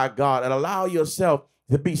by God, and allow yourself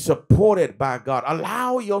to be supported by God.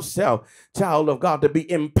 Allow yourself, child of God, to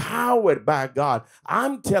be empowered by God.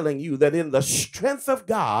 I'm telling you that in the strength of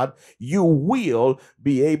God, you will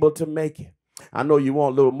be able to make it. I know you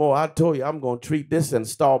want a little more. I told you I'm going to treat this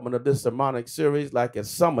installment of this sermonic series like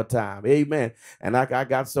it's summertime. Amen. And I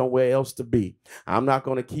got somewhere else to be. I'm not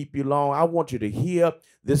going to keep you long. I want you to hear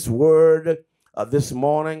this word this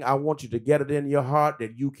morning. I want you to get it in your heart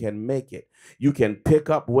that you can make it. You can pick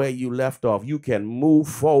up where you left off. You can move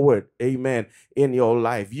forward, amen, in your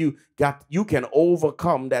life. You can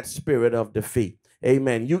overcome that spirit of defeat.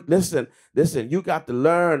 Amen. You listen, you got to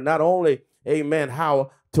learn not only, amen,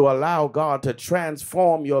 how to allow God to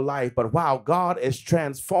transform your life, but while God is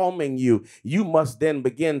transforming you, you must then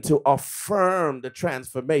begin to affirm the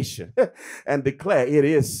transformation and declare it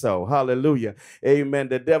is so. Hallelujah. Amen.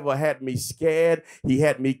 The devil had me scared. He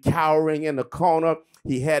had me cowering in the corner.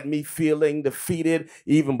 He had me feeling defeated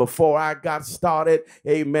even before I got started.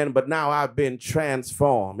 Amen. But now I've been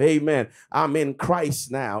transformed. Amen. I'm in Christ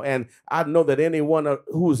now. And I know that anyone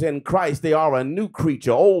who's in Christ, they are a new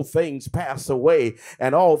creature. Old things pass away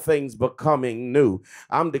and all things becoming new.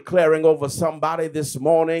 I'm declaring over somebody this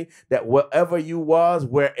morning that wherever you was,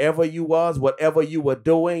 whatever you were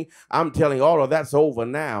doing, I'm telling all of that's over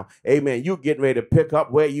now. Amen. You're getting ready to pick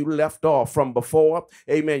up where you left off from before.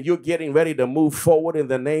 Amen. You're getting ready to move forward in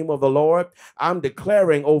the name of the Lord. I'm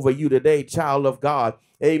declaring over you today, child of God,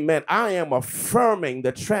 amen, I am affirming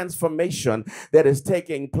the transformation that is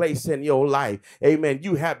taking place in your life. Amen.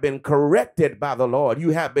 You have been corrected by the Lord.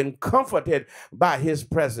 You have been comforted by his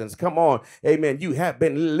presence. Come on. Amen. You have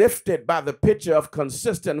been lifted by the picture of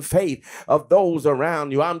consistent faith of those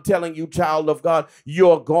around you. I'm telling you, child of God,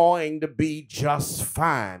 you're going to be just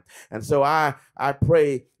fine. And so I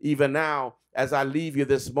pray even now, as I leave you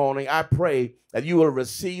this morning, I pray that you will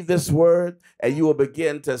receive this word and you will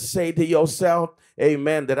begin to say to yourself,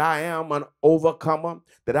 amen, that I am an overcomer,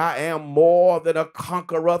 that I am more than a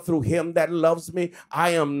conqueror through him that loves me. I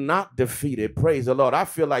am not defeated. Praise the Lord. I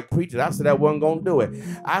feel like preaching. I said I wasn't going to do it.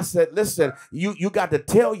 I said, listen, you got to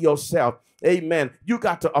tell yourself, amen, you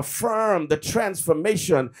got to affirm the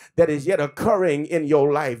transformation that is yet occurring in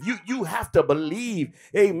your life. You have to believe,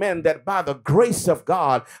 amen, that by the grace of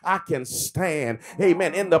God, I can stand.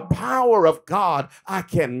 Amen. In the power of God, I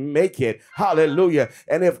can make it. Hallelujah.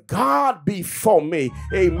 And if God be for me,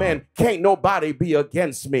 amen, can't nobody be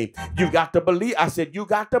against me. You got to believe. I said, you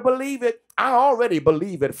got to believe it. I already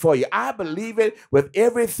believe it for you. I believe it with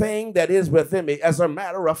everything that is within me. As a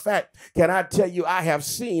matter of fact, can I tell you, I have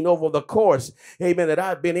seen over the course, amen, that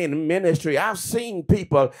I've been in ministry, I've seen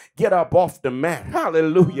people get up off the mat.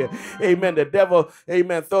 Hallelujah. Amen. The devil,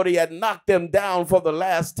 amen, thought he had knocked them down for the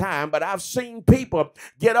last time, but I've seen people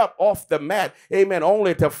get up off the mat, amen,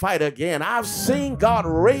 only to fight again. I've seen God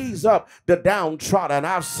raise up the downtrodden.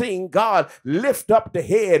 I've seen God lift up the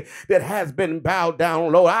head that has been bowed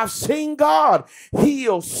down low. I've seen God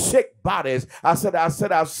heal sick bodies. I said,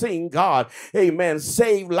 I've seen God, amen,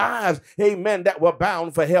 save lives, amen, that were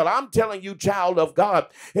bound for hell. I'm telling you, child of God,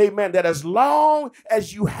 amen, that as long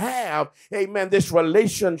as you have, amen, this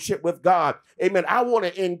relationship with God, amen, I want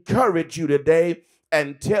to encourage you today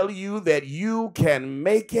and tell you that you can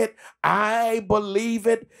make it. I believe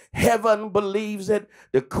it. Heaven believes it.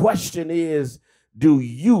 The question is, do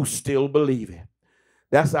you still believe it?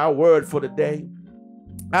 That's our word for today.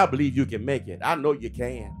 I believe you can make it. I know you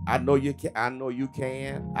can. I know you can. I know you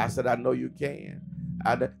can. I said, I know you can.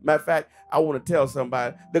 Matter of fact, I want to tell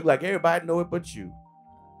somebody, look like everybody know it but you.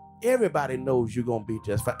 Everybody knows you're going to be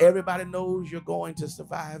just fine. Everybody knows you're going to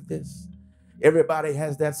survive this. Everybody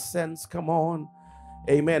has that sense, come on,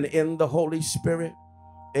 amen, in the Holy Spirit,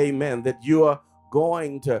 amen, that you are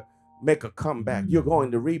going to make a comeback. You're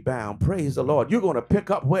going to rebound. Praise the Lord. You're going to pick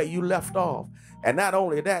up where you left off. And not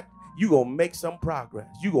only that, you're going to make some progress.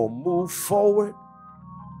 You're going to move forward.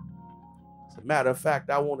 As a matter of fact,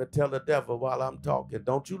 I want to tell the devil while I'm talking,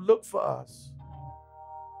 don't you look for us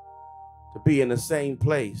to be in the same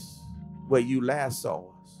place where you last saw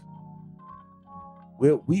us.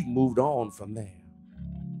 We've moved on from there.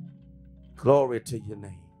 Glory to your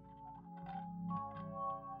name.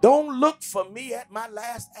 Don't look for me at my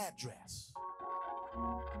last address,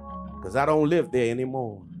 because I don't live there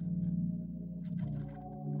anymore.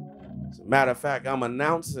 As Matter of fact, I'm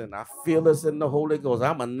announcing, I feel this in the Holy Ghost.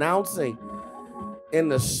 I'm announcing in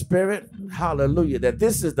the Spirit, hallelujah, that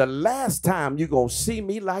this is the last time you're going to see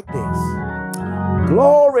me like this.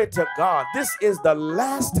 Glory to God. This is the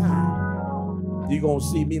last time you're going to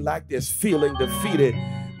see me like this, feeling defeated,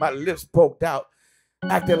 my lips poked out,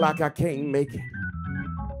 acting like I can't make it.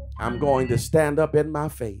 I'm going to stand up in my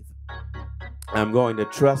faith. I'm going to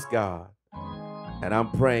trust God. And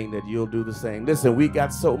I'm praying that you'll do the same. Listen, we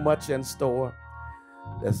got so much in store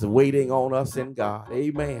that's waiting on us in God.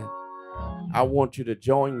 Amen. I want you to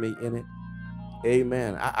join me in it.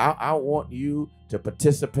 Amen. I want you to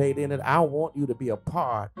participate in it. I want you to be a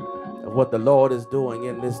part of what the Lord is doing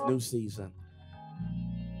in this new season.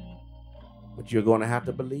 But you're going to have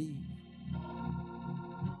to believe.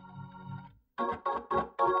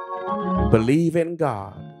 Believe in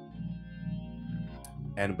God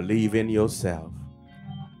and believe in yourself.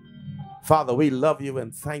 Father, we love you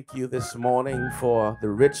and thank you this morning for the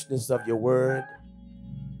richness of your word.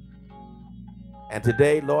 And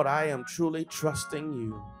today, Lord, I am truly trusting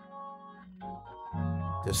you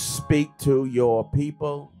to speak to your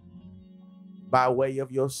people by way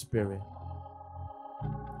of your Spirit.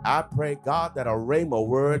 I pray, God, that a rhema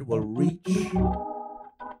word will reach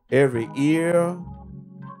every ear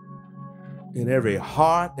and every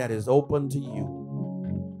heart that is open to you.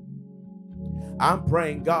 I'm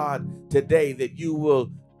praying, God, today that you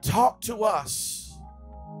will talk to us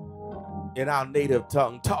in our native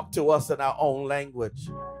tongue. Talk to us in our own language.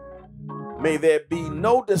 May there be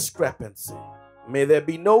no discrepancy. May there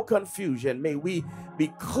be no confusion. May we be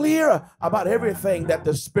clear about everything that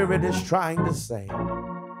the Spirit is trying to say.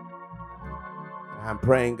 I'm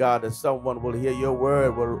praying, God, that someone will hear your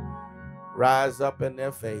word, will rise up in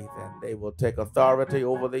their faith, and they will take authority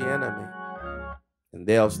over the enemy. And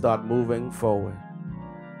they'll start moving forward.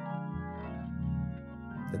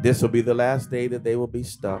 This will be the last day that they will be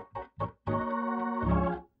stuck,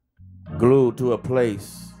 glued to a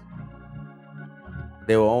place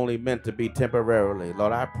they were only meant to be temporarily.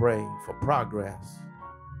 Lord, I pray for progress.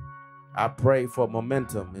 I pray for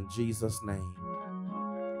momentum in Jesus' name.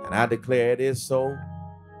 And I declare it is so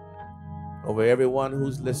over everyone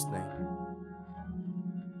who's listening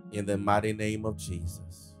in the mighty name of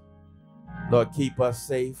Jesus. Lord, keep us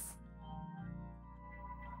safe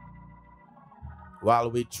while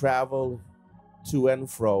we travel to and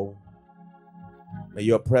fro. May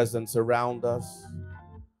your presence surround us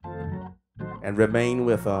and remain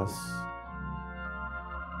with us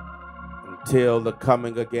until the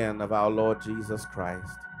coming again of our Lord Jesus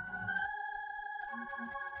Christ.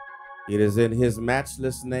 It is in his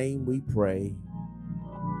matchless name we pray.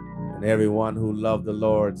 And everyone who loved the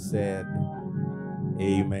Lord said,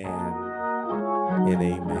 amen. And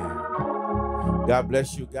amen. God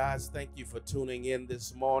bless you guys. Thank you for tuning in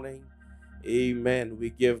this morning. Amen. We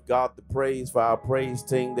give God the praise for our praise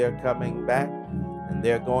team. They're coming back and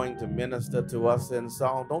they're going to minister to us in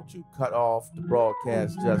song. Don't you cut off the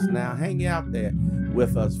broadcast just now. Hang out there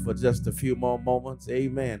with us for just a few more moments.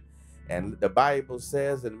 Amen. And the Bible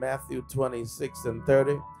says in Matthew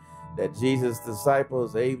 26:30 that Jesus'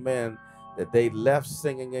 disciples, amen, that they left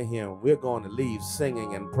singing a hymn. We're going to leave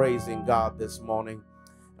singing and praising God this morning.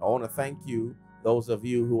 I want to thank you, those of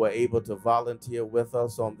you who were able to volunteer with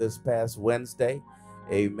us on this past Wednesday,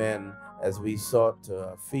 amen, as we sought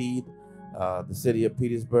to feed the city of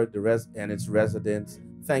Petersburg and its residents.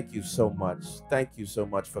 Thank you so much. Thank you so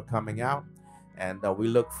much for coming out. And we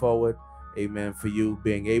look forward, amen, for you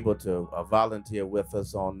being able to volunteer with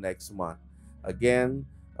us on next month. Again,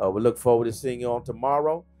 we look forward to seeing you on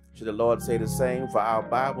tomorrow. Should the Lord say the same for our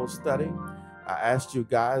Bible study. I asked you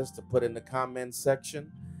guys to put in the comment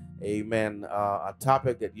section, amen, a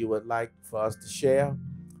topic that you would like for us to share.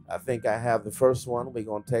 I think I have the first one. We're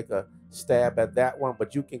going to take a stab at that one.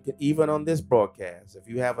 But you can, even on this broadcast, if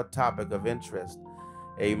you have a topic of interest,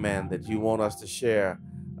 amen, that you want us to share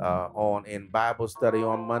in Bible study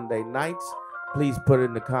on Monday nights, please put it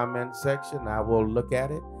in the comment section. I will look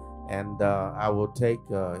at it, and I will take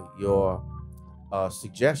your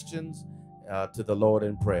suggestions to the Lord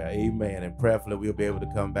in prayer. Amen. And prayerfully, we'll be able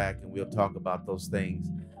to come back and we'll talk about those things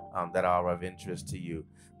that are of interest to you.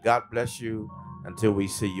 God bless you until we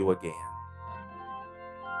see you again.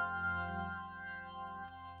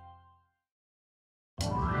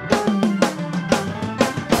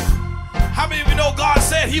 How many of you know God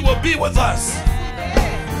said he will be with us?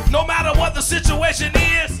 No matter what the situation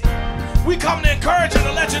is, we come to encourage you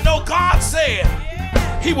to let you know God said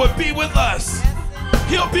he would be with us.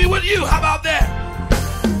 He'll be with you. How about that?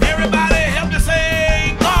 Everybody help me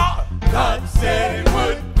say, God said he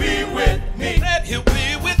would be with me. Said he'll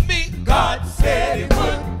be with me. God said he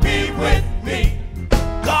would be with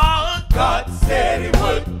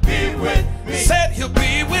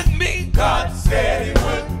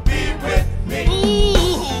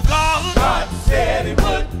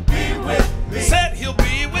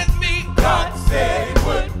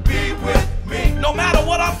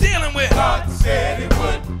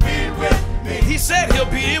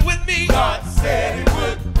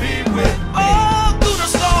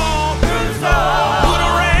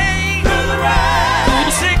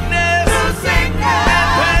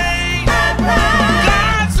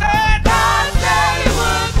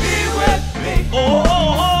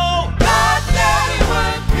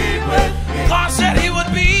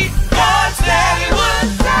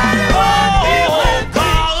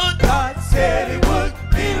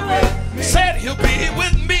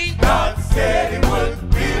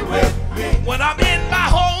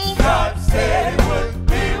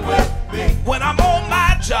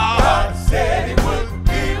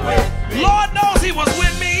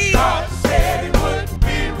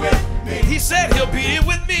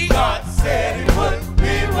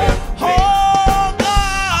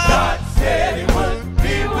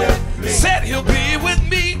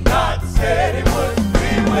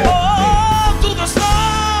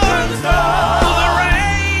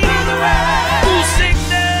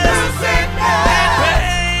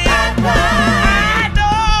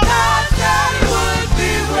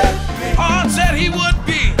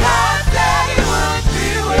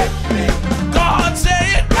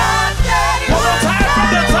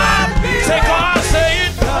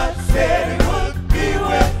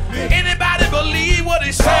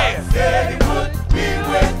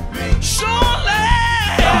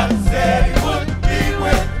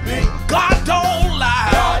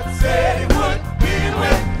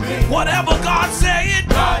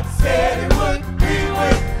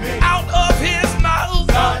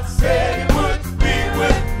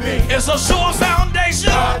a sure foundation.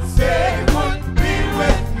 God said He would be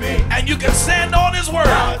with me. And you can stand on His word.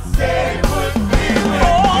 God said He would be with me.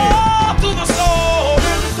 Oh, through the storm,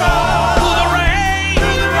 Through the storm, through the rain,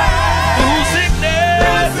 through the rain, through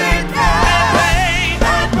sickness and pain.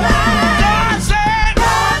 God said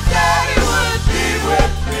He would be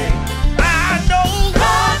with me. I know.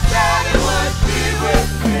 God said He would be with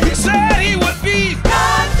me. He said He would be.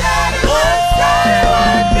 God said He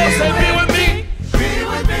would be Say, be with me, Be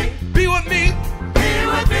with me. be with me, Be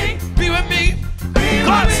with me. be with me. Be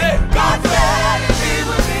God with me. said, God said He'd be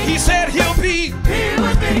with me. He said He'll be Be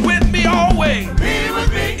with me. with me always, Be with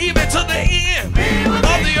me. even to the end Be with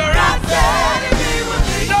of me. the God earth. said He'd be with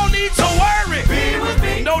me. No need to worry, Be with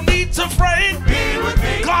me. no need to fret. Be with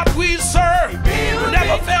me. God we serve Be with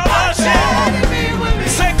never me. failed God us said yet. He'd be with me.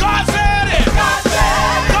 Say, God said it. God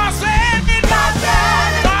said it. God said it.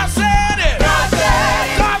 God said it. God said it. God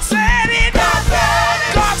said it. God said it. God said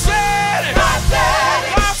it. God said it. God said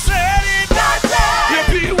it. God said it. God said He'll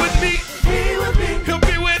it. be with me. Be with me. He'll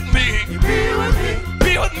be with me. Be with me.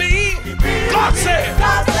 Be with me. God said.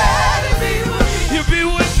 God said He'd be with me. He'll be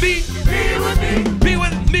with me. Be with me. Be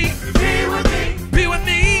with me. Be with me. Be with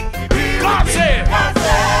me. God said. God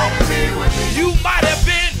said He'd be with me. You might have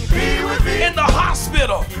been Be with me. in the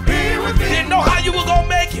hospital. Be with me. Didn't know how you were gonna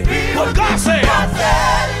make it. But God said. God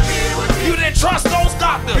said He'd be with me. You didn't trust those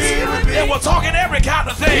doctors. Be with me. They were talking every kind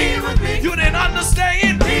of thing. Be with me. You didn't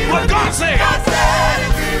understand what God said. God said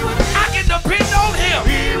He'd be with me. I can depend on Him.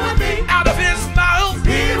 Be with me. Out of His mouth,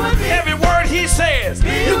 Be with me. every word He says,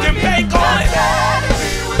 Be you with can me. bank God on it. said He'd be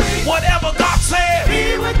with me. Whatever God said,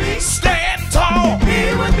 Be with me. stand tall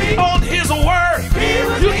Be with me. on His word. Be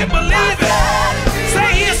with You me. can believe God said it. He'd be Say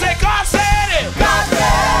with He me. said, God said it. God said it.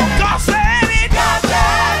 God said it. God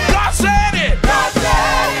said it. God said it. God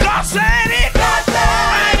said it. God said it. God said I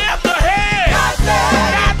it. am the head, God said it.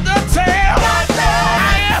 not the tail. God said I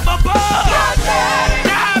it. am above, God said it.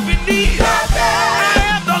 not beneath. God said I it.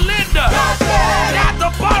 am the lender, God said it. not the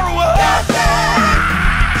borrower. God said it.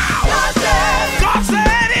 God said it. God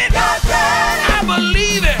said it. God said it. I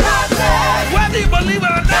believe it. God said it. Whether you believe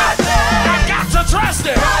it or not, I got to trust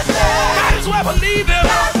it. God said it. Might as well believe it.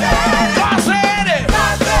 God said it. God said it.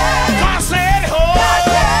 God said it. God said it. Oh, God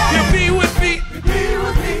said it. you be with me. Be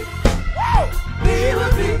with me. Woo. Be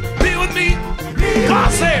with me. Be with me. Be God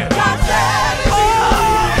with me. said. God said it. Oh,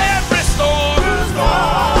 every storm, Through the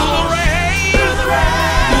storm, through the rain, through the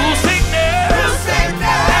rain, through sickness, through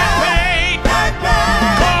sickness, and pain. and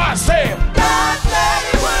pain. God said. God said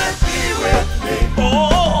He would be with me.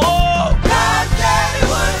 Oh, God said He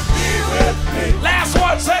would be with me. last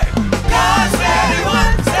one say. God said He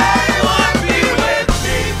would be with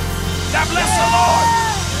me. God bless the Lord.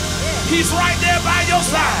 He's right there by your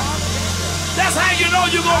side. That's how you know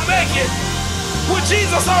you're gonna make it. With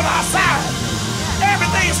Jesus on our side,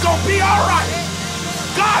 everything's gonna be all right.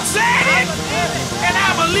 God said it, and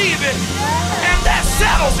I believe it, and that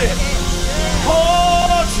settles it.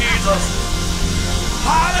 Oh, Jesus.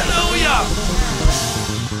 Hallelujah.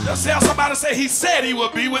 Just tell somebody, say, He said He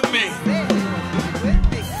would be with me.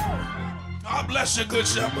 God bless you, good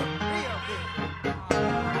shepherd.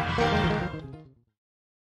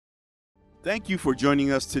 Thank you for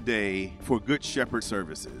joining us today for Good Shepherd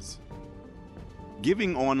Services.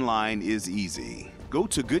 Giving online is easy. Go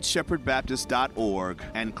to goodshepherdbaptist.org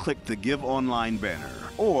and click the Give Online banner,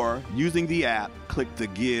 or using the app, click the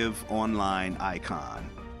Give Online icon.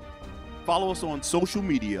 Follow us on social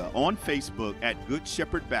media on Facebook at Good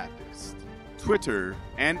Shepherd Baptist, Twitter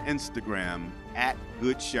and Instagram at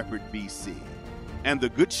Good Shepherd BC. And the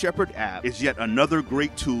Good Shepherd app is yet another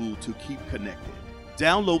great tool to keep connected.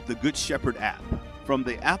 Download the Good Shepherd app from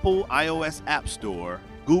the Apple iOS App Store,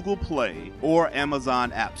 Google Play, or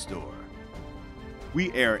Amazon App Store.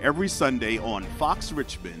 We air every Sunday on Fox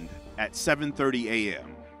Richmond at 7:30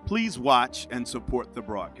 a.m. Please watch and support the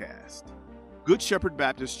broadcast. Good Shepherd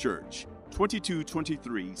Baptist Church,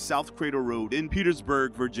 2223 South Cradle Road in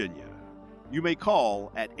Petersburg, Virginia. You may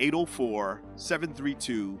call at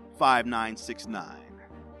 804-732-5969.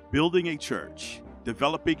 Building a church,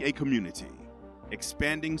 developing a community,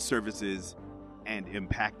 expanding services, and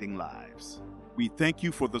impacting lives. We thank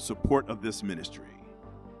you for the support of this ministry.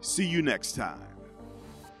 See you next time.